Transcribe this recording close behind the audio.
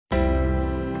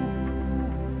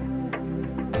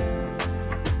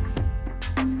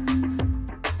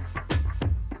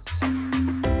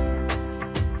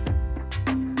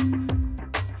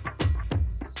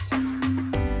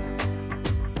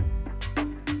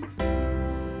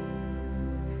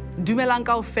Dumelang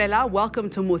kaofela, welcome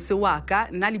to Mose Waka.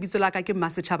 Nna lebitso la ka ke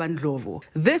Masechaba Ndlovu.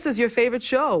 This is your favorite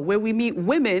show where we meet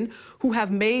women who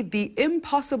have made the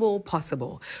impossible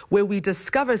possible, where we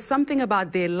discover something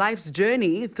about their life's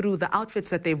journey through the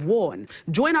outfits that they've worn.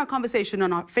 Join our conversation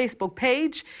on our Facebook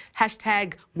page,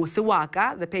 hashtag Mose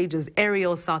Waka. The page is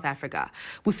Ariel South Africa.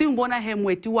 Busimbona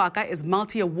Hemwetu Waka is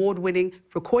multi-award-winning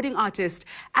recording artist,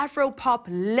 Afro-pop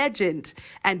legend,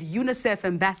 and UNICEF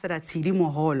ambassador Tshidi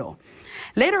Moholo.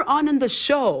 Later on in the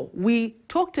show, we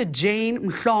talk to Jane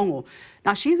Mhlongo.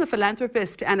 Now, she's a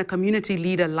philanthropist and a community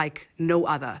leader like no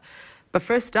other. But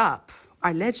first up,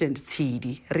 our legend,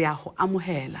 Tshidi, re a go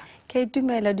amohela. Okay,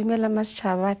 dumela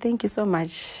Masechaba. Thank you so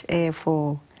much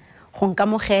for go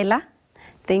nkamogela.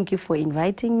 Thank you for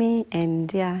inviting me.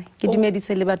 And yeah, ke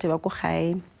dumedise le batho ba ko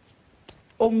gae.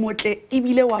 O motle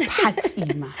ebile wa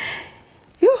phatsima.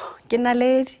 Yo, ke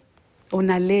naledi.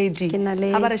 Ona lady.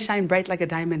 How about a shine bright like a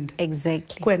diamond?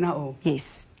 Exactly. Kwena.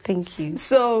 Yes, thank you.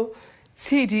 So,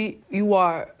 Tshidi, you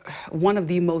are one of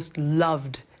the most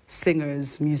loved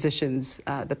singers, musicians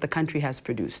that the country has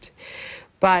produced.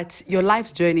 But your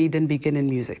life's journey didn't begin in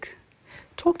music.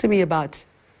 Talk to me about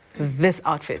this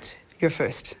outfit, your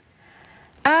first.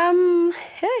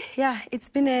 Yeah, it's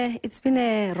been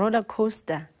a roller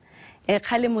coaster.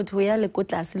 Within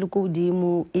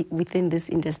this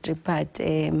industry, but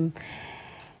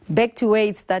back to where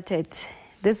it started.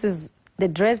 This is the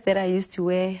dress that I used to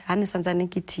wear. I'm a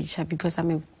teacher because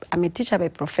I'm a teacher by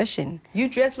profession. You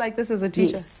dress like this as a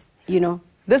teacher? Yes, you know.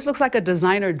 This looks like a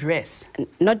designer dress.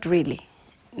 Not really.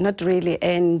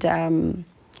 And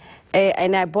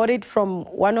I bought it from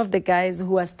one of the guys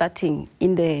who was starting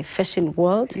in the fashion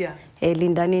world,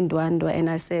 Lindani Ndwandwa, and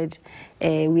I said,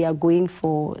 we are going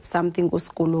for something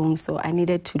oskolong, so I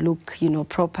needed to look,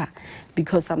 proper,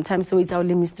 because sometimes so it's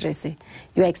only mistress.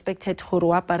 You are expected to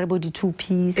apare body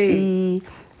two-piece, the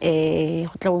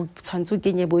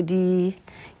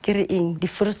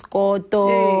first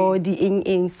koto, the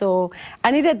ing. So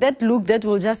I needed that look that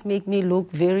will just make me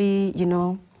look very,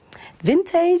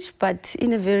 vintage, but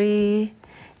in a very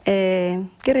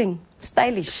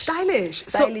stylish.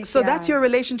 So that's your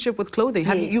relationship with clothing.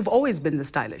 Yes. You've always been the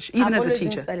stylish, even as a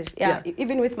teacher. Been stylish.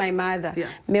 Even with my mother.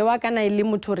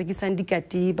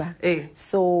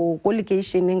 So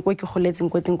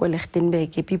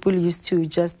people used to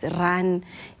just run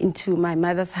into my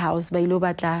mother's house so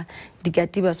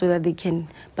that they can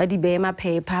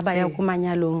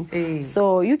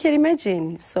So you can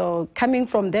imagine. So coming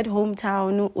from that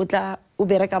hometown,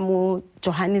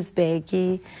 Johannesburg,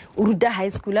 Uruda High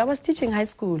School. I was teaching high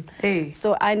school.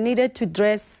 So I needed to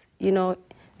dress,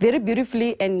 very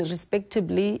beautifully and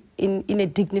respectably in a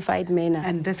dignified manner.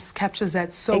 And this captures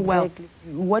that so well.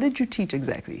 What did you teach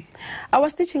exactly? I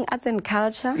was teaching arts and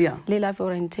culture, life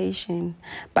orientation.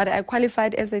 But I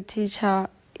qualified as a teacher,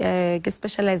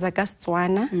 specialized in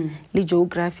Setswana,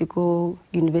 geographical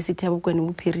university of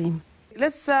Bukwenu.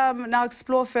 Let's now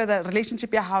explore further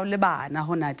relationship. You're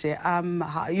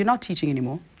not teaching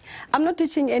anymore. I'm not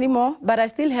teaching anymore, but I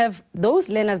still have those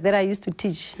learners that I used to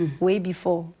teach way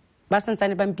before. Some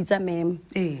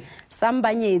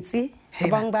banyetsi,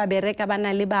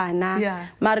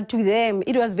 but to them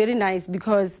it was very nice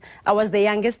because I was the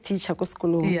youngest teacher ko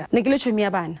sekolong.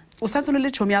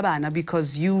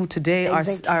 Because you today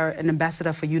are an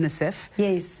ambassador for UNICEF.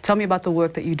 Yes. Tell me about the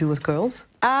work that you do with girls.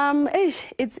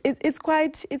 It's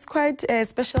quite a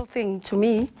special thing to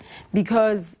me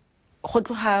because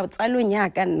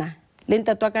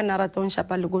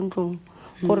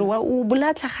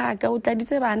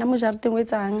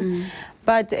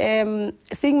but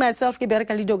seeing myself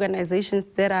lead organizations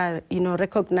that are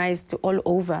recognized all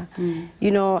over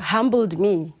humbled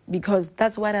me, because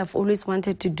that's what I've always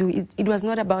wanted to do. It was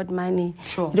not about money.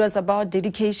 It was about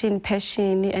dedication,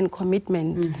 passion, and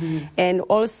commitment. And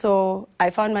also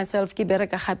I found myself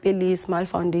Small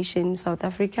Foundation South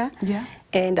Africa.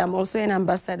 And I'm also an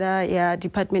ambassador,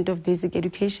 Department of Basic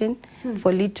Education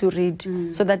for Lead to Read,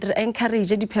 so that I encourage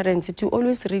the parents to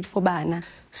always read for bana.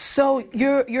 So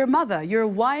your mother, your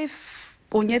wife,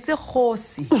 Onyetse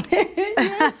Khosi.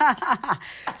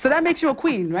 So that makes you a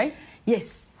queen, right?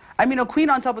 Yes. I mean, a queen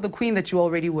on top of the queen that you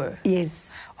already were.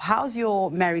 Yes. How's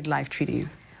your married life treating you?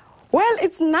 Well,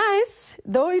 it's nice,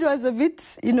 though it was a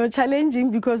bit, challenging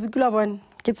because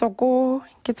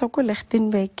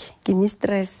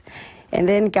mistress. And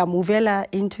then ka movela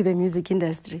into the music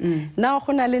industry. Now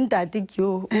khona le ntate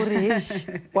kyo o re hesh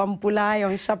wa mpolaya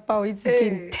on shapa o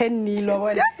itse 10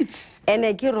 nilo. And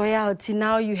ke royalty,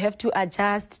 now you have to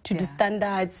adjust to the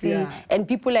standards, and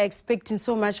people are expecting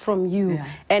so much from you.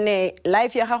 And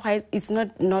life it's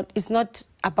not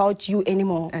about you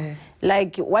anymore.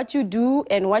 Like what you do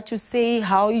and what you say,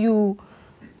 how you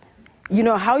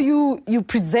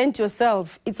present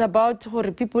yourself. It's about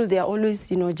people, they are always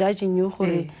judging you.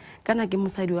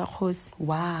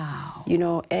 Wow.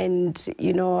 And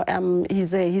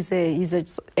he's a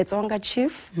Tsonga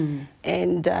chief,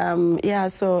 and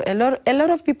so a lot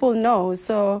of people know.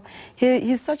 So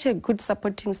he's such a good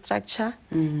supporting structure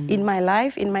in my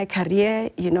life, in my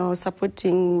career.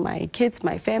 Supporting my kids,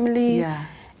 my family,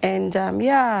 and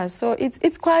so it's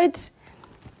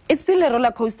still a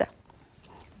roller coaster,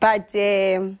 but.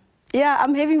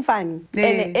 I'm having fun.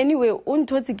 And anyway, more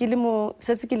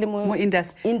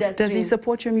industry. Does he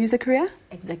support your music career?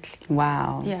 Exactly.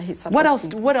 Wow. Yeah, he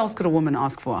supports me. What else could a woman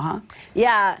ask for, huh?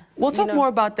 Yeah. We'll talk more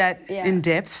about that in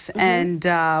depth, and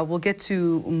we'll get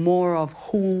to more of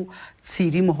who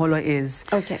Tshidi Moholo is.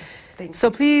 Okay. Thanks.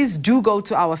 So please do go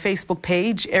to our Facebook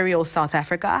page, Ariel South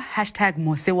Africa,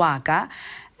 #Mose Waka,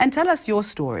 and tell us your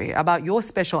story about your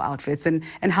special outfits and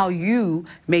how you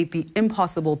made the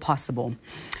impossible possible.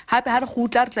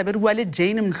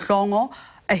 Jane Mhlongo,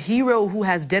 a hero who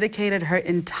has dedicated her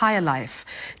entire life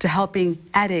to helping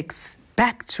addicts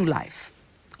back to life.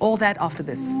 All that after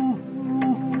this.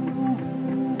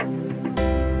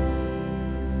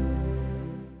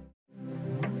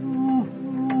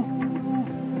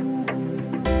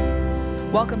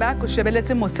 Welcome back.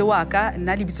 Mose Waka,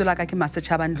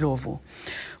 Masechaba Ndlovu.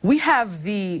 We have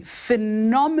the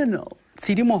phenomenal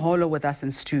Tshidi Moholo with us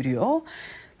in studio.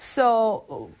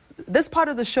 So this part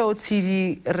of the show,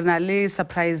 Tshidi, renale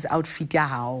surprise outfit ya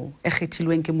hao e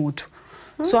kgethilweng ke motho.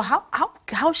 So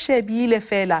how shebile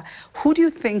fela? Who do you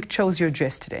think chose your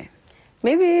dress today?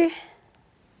 Maybe,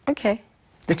 okay.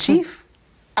 The chief?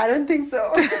 I don't think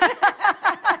so.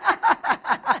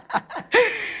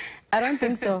 I don't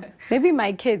think so. Maybe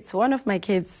my kids, one of my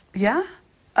kids. Yeah?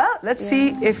 Let's see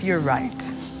if you're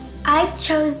right. I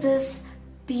chose this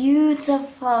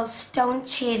beautiful stone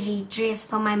cherry dress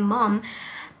for my mom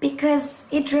because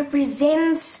it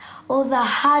represents all the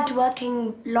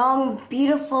hard-working, long,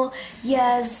 beautiful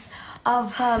years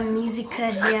of her music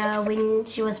career when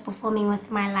she was performing with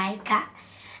Malaika.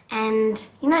 And,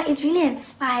 it really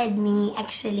inspired me,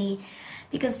 actually,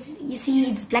 because, you see,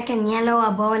 it's black and yellow,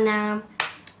 Abona,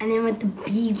 and then with the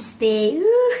beads there,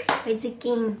 it's a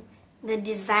king. The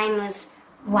design was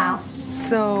wow.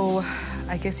 So,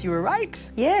 I guess you were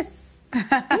right. Yes.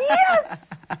 Yes.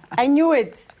 I knew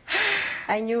it.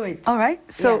 All right.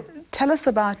 So, tell us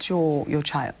about your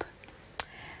child.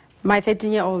 My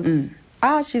 13-year-old.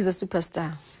 She's a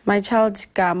superstar. My child,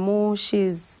 Kamu,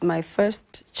 she's my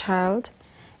first child.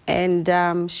 And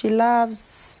she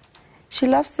loves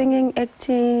singing,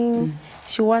 acting.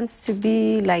 She wants to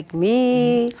be like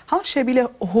me. How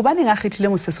shebile hobane ga kgethile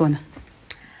mosesona?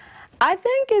 I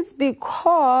think it's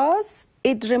because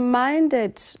it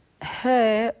reminded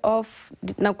her of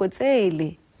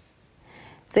Nakotsele.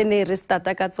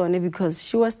 Because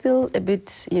she was still a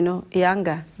bit,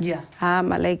 younger. Yeah.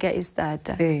 Malaika is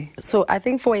that. So I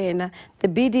think for Yena, the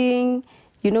beading,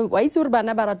 why it's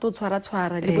urbana barato twara,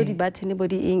 anybody bat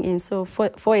anybody in. So for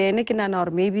Yena kinana,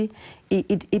 or maybe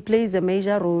it plays a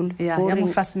major role. Yeah, I'm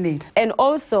fascinated. And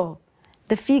also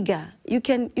the figure, you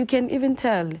can even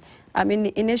tell. I mean,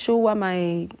 in a show where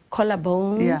my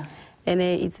collarbone, and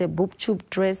it's a boob tube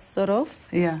dress sort of,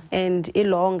 and a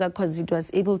longer because it was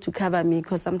able to cover me.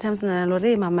 Because sometimes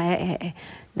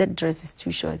that dress is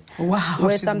too short. Wow,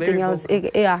 wear something else.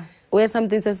 Wear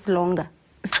something that's longer.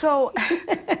 So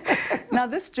now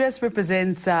this dress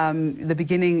represents the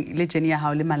beginning.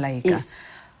 Yes.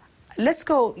 Let's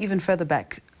go even further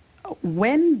back.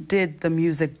 When did the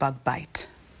music bug bite?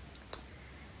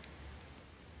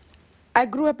 I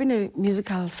grew up in a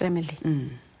musical family.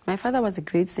 My father was a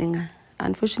great singer.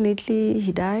 Unfortunately,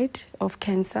 he died of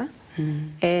cancer.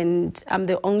 And I'm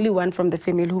the only one from the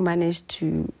family who managed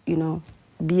to,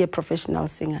 be a professional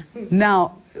singer.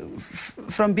 Now,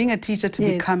 from being a teacher to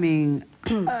becoming,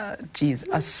 a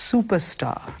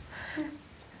superstar,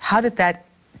 how did that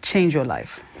change your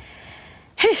life?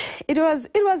 It was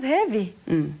heavy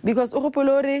because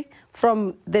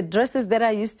from the dresses that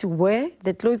I used to wear,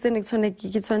 the clothes that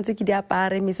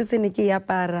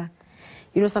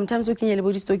sometimes looking at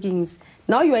body stockings.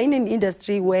 Now you are in an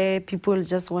industry where people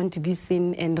just want to be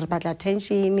seen and about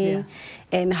attention,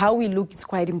 and how we look is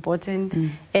quite important.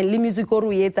 And the music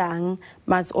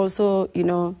must also,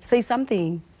 say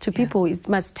something. to people. It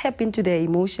must tap into their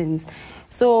emotions.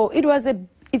 So it was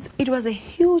a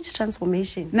huge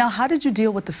transformation. Now, how did you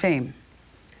deal with the fame?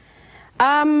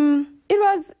 It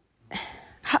was,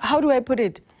 how do I put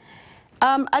it?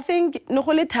 I think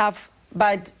nogole tough,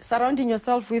 but surrounding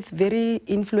yourself with very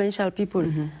influential people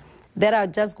that are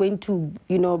just going to,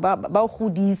 you know, ba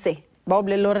khudise, ba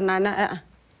bolele hore nana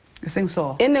Sing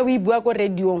so. ene we bua ko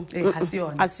radio.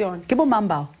 Asion. Ke bo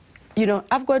mambao. You know,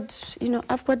 I've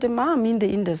got a mom in the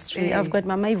industry. I've got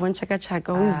Mama Yvonne Chaka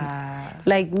Chaka, who's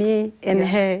like me and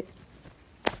her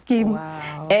scheme.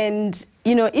 Wow. And,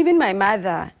 you know, even my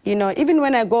mother, you know, even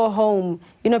when I go home,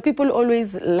 you know, people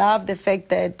always love the fact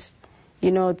that, you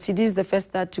know, Tshidi is the first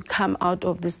star to come out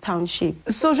of this township.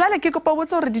 So, jwale ke kopa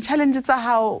what's already challenges are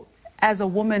how, as a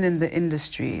woman in the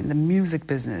industry, in the music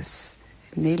business,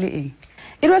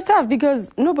 it was tough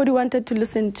because nobody wanted to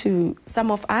listen to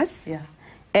some of us. Yeah.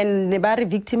 And they were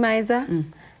victimizer.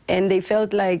 And they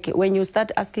felt like when you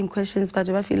start asking questions, but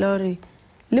give me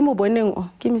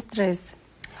stress.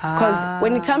 Because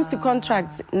when it comes to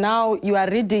contracts, now you are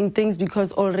reading things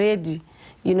because already,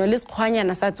 you know, yeah.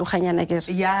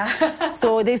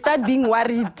 So they start being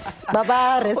worried.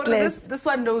 Baba, restless. This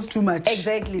one knows too much.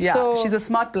 Exactly. Yeah. So she's a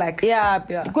smart black. Yeah.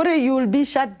 You will be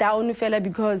shut down, fella,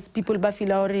 because people feel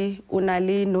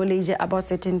unali knowledge about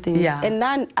certain things. Yeah. And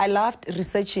then I loved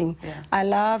researching. Yeah. I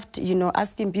loved, you know,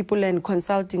 asking people and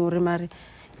consulting.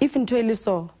 If in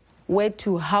so where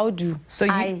to, how do. So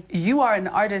you are an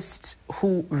artist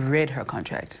who read her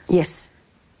contract. Yes.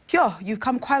 Yo, you've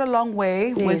come quite a long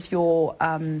way with your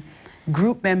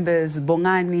group members,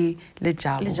 Bongani,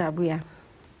 Lejabu. Lejabu, yeah.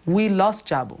 We lost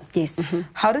Jabu. Yes.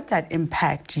 How did that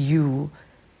impact you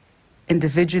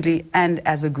individually and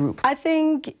as a group? I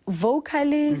think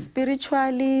vocally,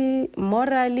 spiritually,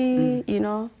 morally, you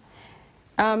know,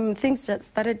 things just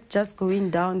started just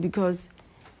going down because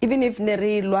even if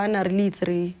Neri, Luana, Rili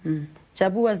 3,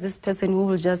 Jabu was this person who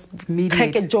will just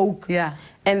crack a joke. Yeah.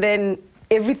 And then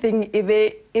everything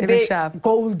sharp.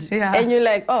 gold. Yeah. And you're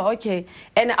like, oh, okay.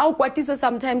 And I'll kwatisa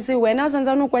sometimes say, when I was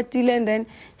kwatile, and then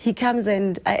he comes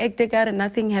and I act like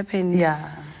nothing happened.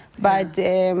 Yeah. But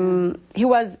he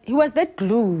was that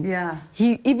glue. Yeah.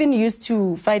 He even used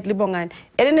to fight Libongan.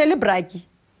 And then Bragi,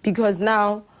 because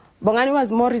now Bongani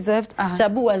was more reserved.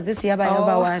 Jabu was this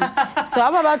yaba one. So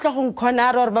I'm about to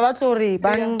corner or babatori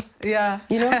bang. Yeah.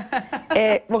 You know,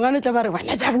 Bongani tabari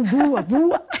wana Jabu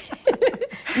bua.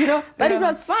 You know, but it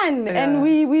was fun, and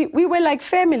we were like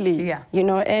family. Yeah. You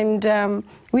know, and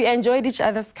we enjoyed each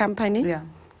other's company. Yeah.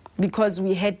 Because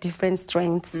we had different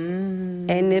strengths,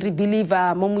 and we believe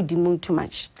momudimu too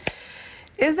much.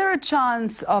 Is there a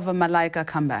chance of a Malaika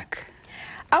comeback?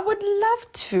 I would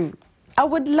love to. I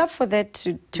would love for that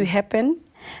to happen,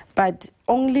 but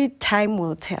only time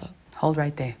will tell. Hold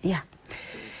right there. Yeah.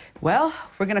 Well,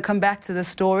 we're going to come back to the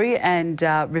story and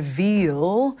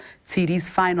reveal Tsidi's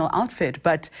final outfit.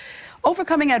 But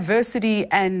overcoming adversity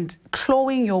and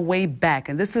clawing your way back,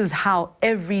 and this is how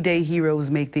everyday heroes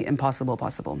make the impossible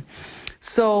possible.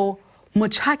 So,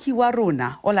 Mochaki wa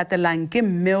rona o latelang ke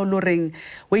mme o loreng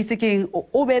o itse keng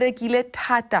o berekile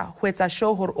thata ho etsa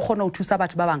show hore o kgona ho thusa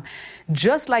batho ba bang.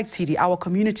 Just like Tsidi, our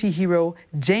community hero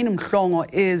Jane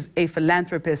Mhlongo is a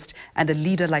philanthropist and a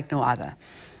leader like no other.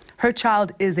 Her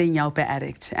child is a Nyaupe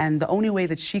addict, and the only way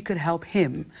that she could help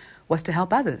him was to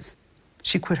help others.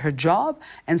 She quit her job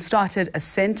and started a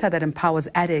center that empowers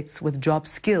addicts with job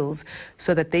skills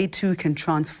so that they too can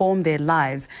transform their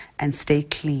lives and stay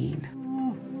clean.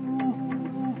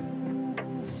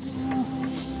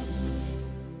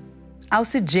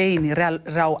 Ausi Jane,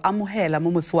 Rao Amuhela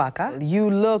Mose Waka, you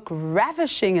look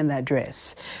ravishing in that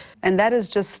dress. And that is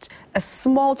just a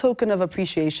small token of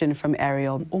appreciation from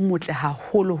Ariel.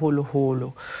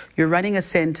 You're running a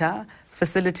center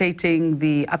facilitating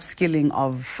the upskilling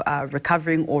of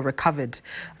recovering or recovered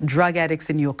drug addicts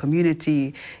in your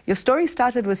community. Your story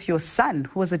started with your son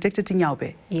who was addicted to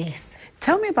Nyaupe. Yes.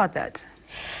 Tell me about that.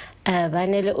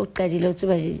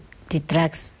 The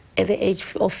drugs at the age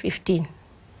of 15.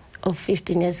 Of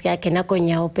 15 years, I cannot go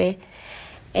Nyaupe,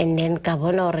 and then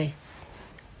Kabonore.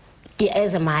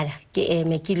 As a mother,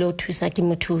 make kilo tusa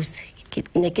kimutus.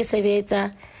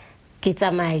 Nekisabeta,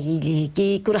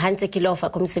 Kitsamagi, Kurhante kilo for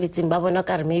Comsabit in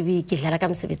Babonokar, maybe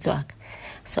Kilarakam Sabituak.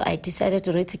 So I decided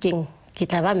to read King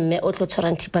Kitaba me Otlo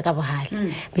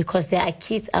Torantipakabahal because there are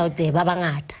kids out there,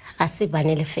 Babangat,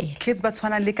 Asibanele fail. Kids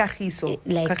Batswana Likahiso,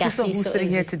 Kahiso who's sitting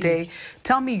here today.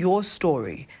 Tell me your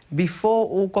story. Before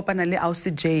Ukopanale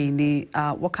Ausi Jane,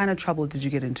 what kind of trouble did you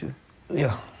get into?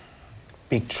 Yeah,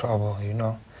 big trouble, you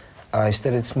know. I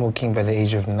started smoking by the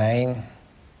age of 9.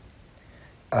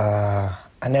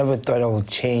 I never thought I would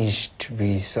change to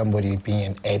be somebody being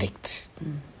an addict.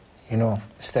 You know,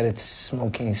 I started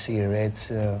smoking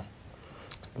cigarettes,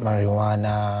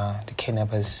 marijuana, the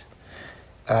cannabis,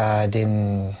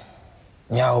 then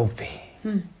Nyaupe.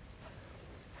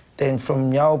 Then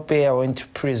from Nyaupe, I went to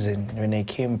prison. When I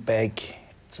came back,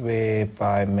 it's where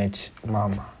I met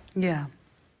Mama. Yeah.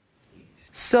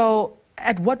 So,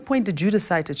 at what point did you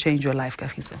decide to change your life,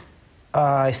 Kagiso?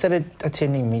 I started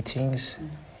attending meetings,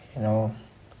 you know,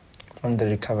 from the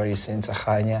recovery center,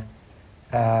 Khanya.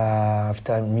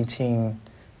 After meeting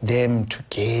them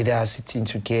together, sitting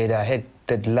together, I had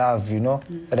that love, you know,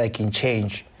 that I can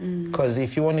change. Because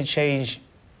if you want to change,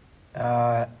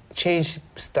 change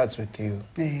starts with you.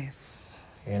 Yes.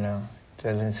 You know, it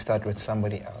doesn't start with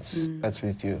somebody else. It starts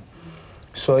with you.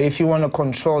 So if you want to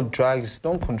control drugs,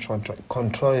 don't control drugs.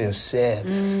 Control yourself.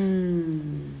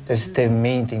 That's the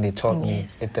main thing they taught me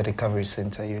at the recovery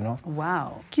center, you know.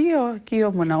 Wow.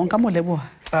 Kiyo mona, onka mo leboha.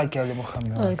 Thank you.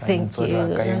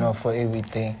 You know, for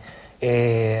everything.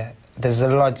 There's a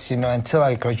lot, you know, until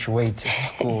I graduate at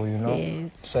school, you know.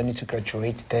 Yes. So I need to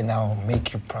graduate, then I'll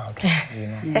make you proud, you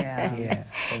know. Yeah.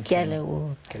 Thank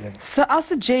you. So,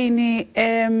 also Janie,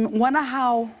 wana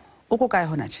how uko kaya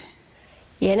honaje?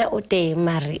 Yena ote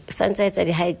mari sansa etsa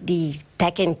di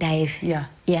dark and dive. Yeah.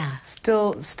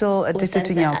 Still addicted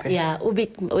to nyaupe. Yeah,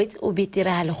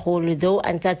 ubitira halholo though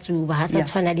anta tsuba hasa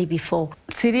tshwana before.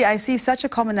 Siri, I see such a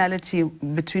commonality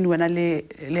between wena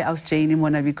le aus Janie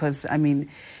mona, because I mean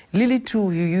Lily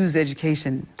too, you use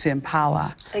education to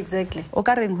empower. Exactly.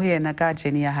 Okareng ho yena ka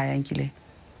Janie ya haya nkile.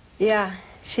 Yeah,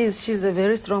 she's a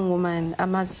very strong woman. I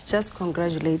must just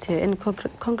congratulate her and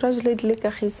congratulate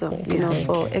Kagiso, you know,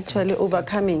 for actually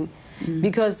overcoming.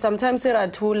 Because sometimes we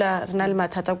need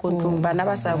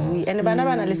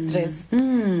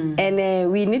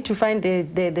to find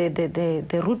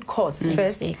the root cause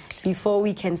first before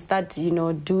we can start, you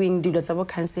know, doing the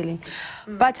counseling.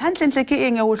 But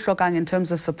in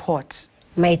terms of support.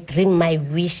 My dream, my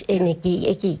wish,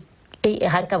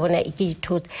 hanka bona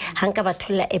taught hanka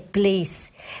bathola a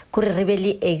place kore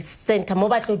rebeli a center mo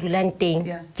batlo dulang teng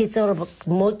ke tsore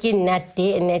mo ke nna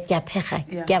te ene ke a phega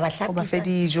ke a batla ba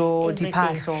fedijo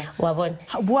diphahlo wa bona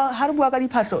ha re bua ka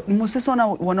diphahlo Moses ona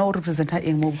wona o representa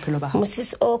eng mo bophelo ba ha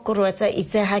Moses o korwatsa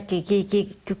itse ha ke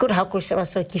kore ha ko sheba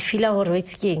so ke fila hore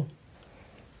wetse keng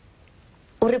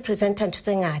o representa ntho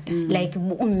tse ngata like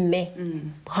mme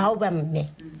how ba mme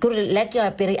kore like you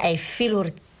apere I feel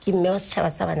or ki me o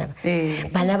shaba sa bana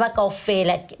ba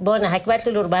kaofela bona ha ke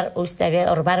batle le ba o stabe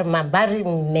or ba re ma ba re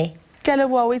mme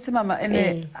Kelebwa wait mama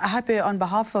and happy on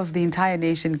behalf of the entire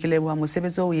nation Kelebwa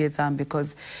mosebetsi o etsang,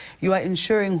 because you are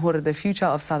ensuring hore the future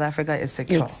of South Africa is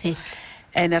secure. Exactly.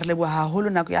 And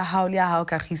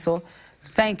Kagiso,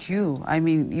 thank you. I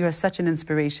mean, you are such an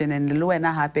inspiration, and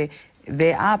Luena happy.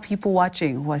 There are people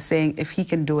watching who are saying, if he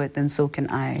can do it, then so can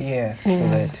I. Yeah, true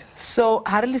that. So,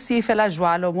 Haralisi Fela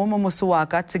Jwalo, Momo Mose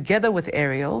Waka, together with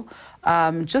Ariel,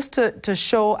 just to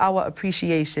show our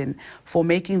appreciation for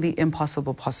making the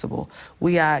impossible possible.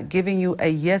 We are giving you a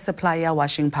year supply of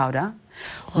washing powder.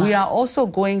 Wow. We are also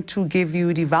going to give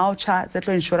you the voucher that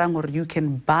will ensure that you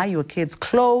can buy your kids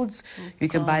clothes, you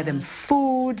can buy them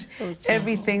food,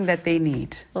 everything that they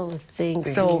need. Oh, thank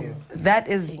you. So that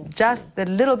is just the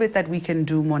little bit that we can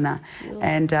do, Mona.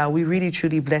 And we really,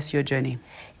 truly bless your journey.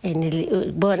 And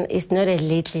it's not a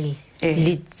little.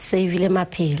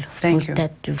 Thank you.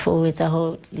 That for it's a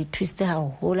whole twist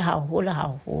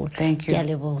whole. Thank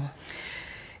you.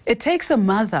 It takes a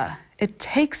mother. It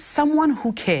takes someone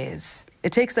who cares.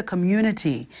 It takes a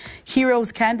community.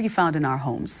 Heroes can be found in our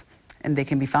homes, and they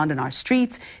can be found in our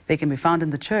streets. They can be found in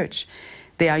the church.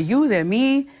 They are you, they're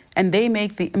me, and they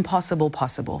make the impossible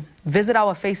possible. Visit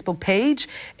our Facebook page,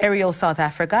 Ariel South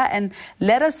Africa, and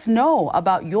let us know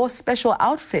about your special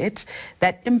outfit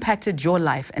that impacted your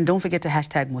life. And don't forget to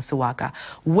hashtag Mose Waka.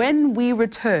 When we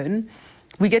return,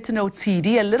 we get to know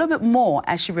TD a little bit more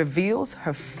as she reveals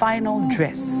her final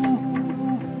dress.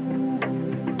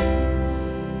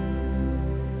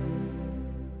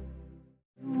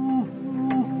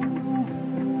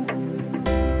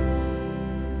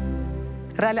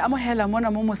 Rale amohela mona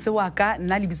mo Mose Waka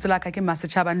nna lebitso la ka ke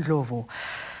Masechaba Ndlovu.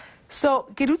 So,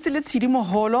 ke dutse le Tshidi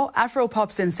Moholo,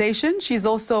 Afro-pop sensation. She's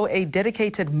also a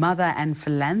dedicated mother and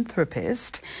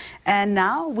philanthropist. And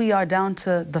now we are down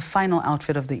to the final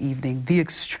outfit of the evening, the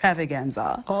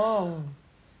extravaganza. Oh.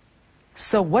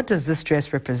 So what does this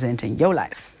dress represent in your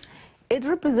life? It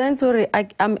represents where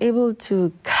I'm able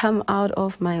to come out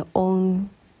of my own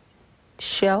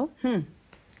shell.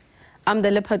 I'm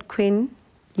the leopard queen,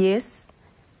 yes.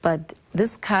 But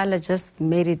this color just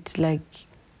made it like,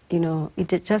 you know,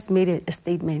 it just made it a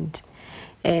statement.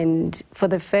 And for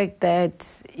the fact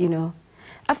that, you know,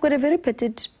 I've got a very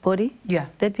petite body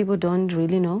that people don't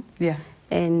really know. Yeah.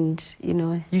 And, you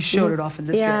know... You showed it off in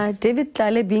this dress. Yeah, David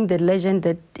Tlale, being the legend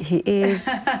that he is,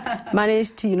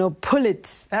 managed to, you know, pull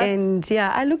it. And,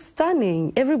 yeah, I look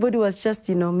stunning. Everybody was just,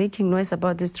 you know, making noise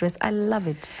about this dress. I love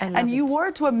it. I love it. And you wore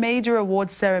it to a major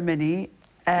award ceremony.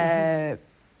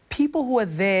 People who were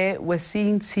there were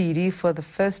seeing Tshidi for the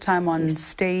first time on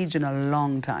stage in a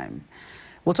long time.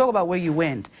 We'll talk about where you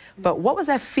went. But what was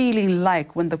that feeling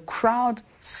like when the crowd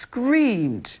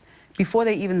screamed before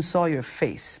they even saw your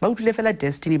face? You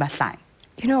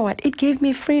know what? It gave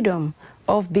me freedom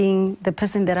of being the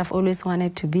person that I've always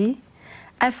wanted to be.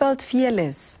 I felt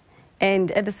fearless.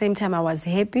 And at the same time, I was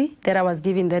happy that I was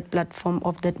given that platform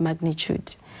of that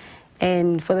magnitude.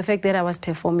 And for the fact that I was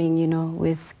performing, you know,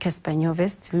 with Casper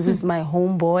Nyovest, who was my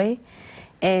homeboy.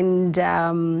 And,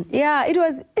 yeah, it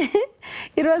was,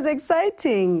 it was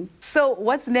exciting. So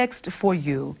what's next for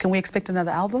you? Can we expect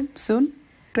another album soon?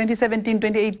 2017,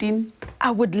 2018?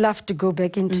 I would love to go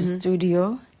back into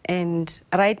studio. And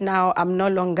right now, I'm no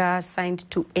longer signed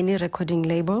to any recording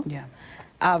label. Yeah.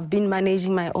 I've been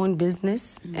managing my own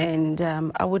business. And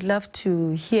I would love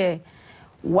to hear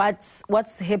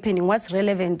what's happening, what's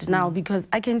relevant now, because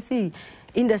I can see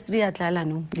industry at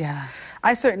Lalano. Yeah.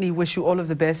 I certainly wish you all of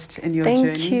the best in your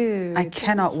journey. Thank you. I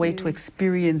cannot wait to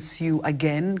experience you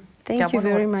again. Thank you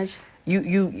very much.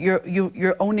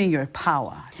 You're owning your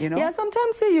power, you know? Yeah,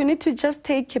 sometimes you need to just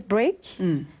take a break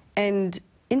and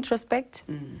introspect,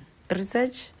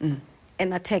 research,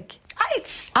 and attack.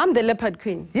 I'm the leopard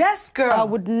queen. Yes, girl. I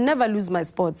would never lose my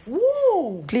spots.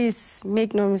 Woo. Please,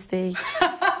 make no mistake.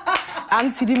 I'm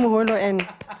Tshidi Moholo and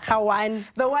Hawan.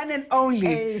 The one and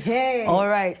only. Hey. All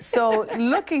right. So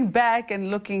looking back and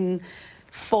looking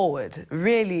forward,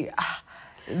 really,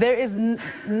 there is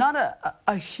not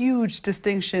a huge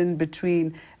distinction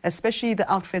between, especially the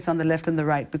outfits on the left and the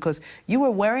right, because you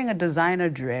were wearing a designer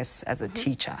dress as a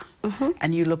teacher,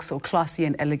 and you look so classy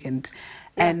and elegant.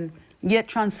 Yeah. And yet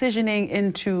transitioning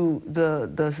into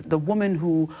the woman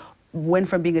who went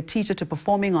from being a teacher to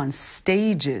performing on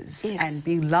stages and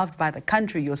being loved by the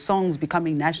country, your songs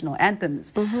becoming national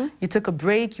anthems. You took a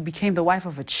break, you became the wife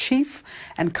of a chief,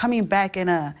 and coming back in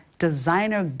a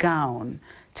designer gown,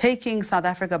 taking South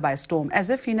Africa by storm, as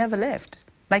if you never left,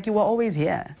 like you were always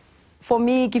here. For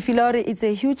me, Kifilore, it's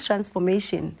a huge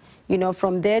transformation. You know,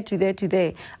 from there to there to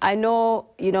there. I know,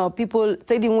 you know, people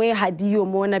say the way Hadiyo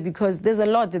Mona, because there's a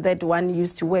lot that one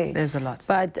used to wear. There's a lot.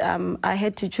 But I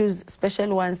had to choose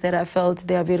special ones that I felt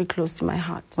they are very close to my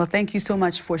heart. Well, thank you so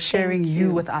much for sharing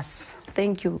you with us.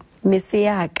 Thank you. Mose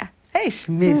Waka.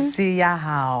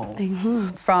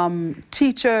 From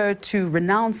teacher to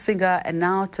renowned singer and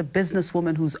now to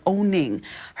businesswoman who's owning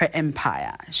her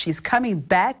empire. She's coming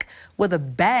back with a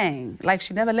bang, like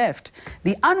she never left.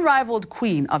 The unrivaled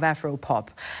queen of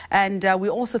Afro-pop. And we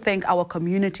also thank our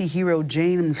community hero,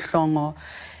 Jane Mhlongo.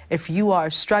 If you are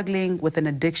struggling with an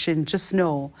addiction, just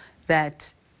know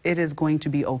that it is going to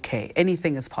be okay.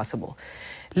 Anything is possible.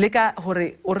 Leka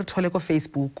hore o re thole ko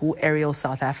Facebook, Ariel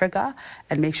South Africa,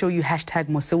 and make sure you hashtag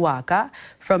Mose Waka.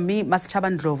 From me,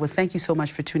 Masechaba Ndlovu, thank you so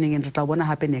much for tuning in. Tla bona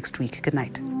hape next week. Good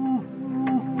night.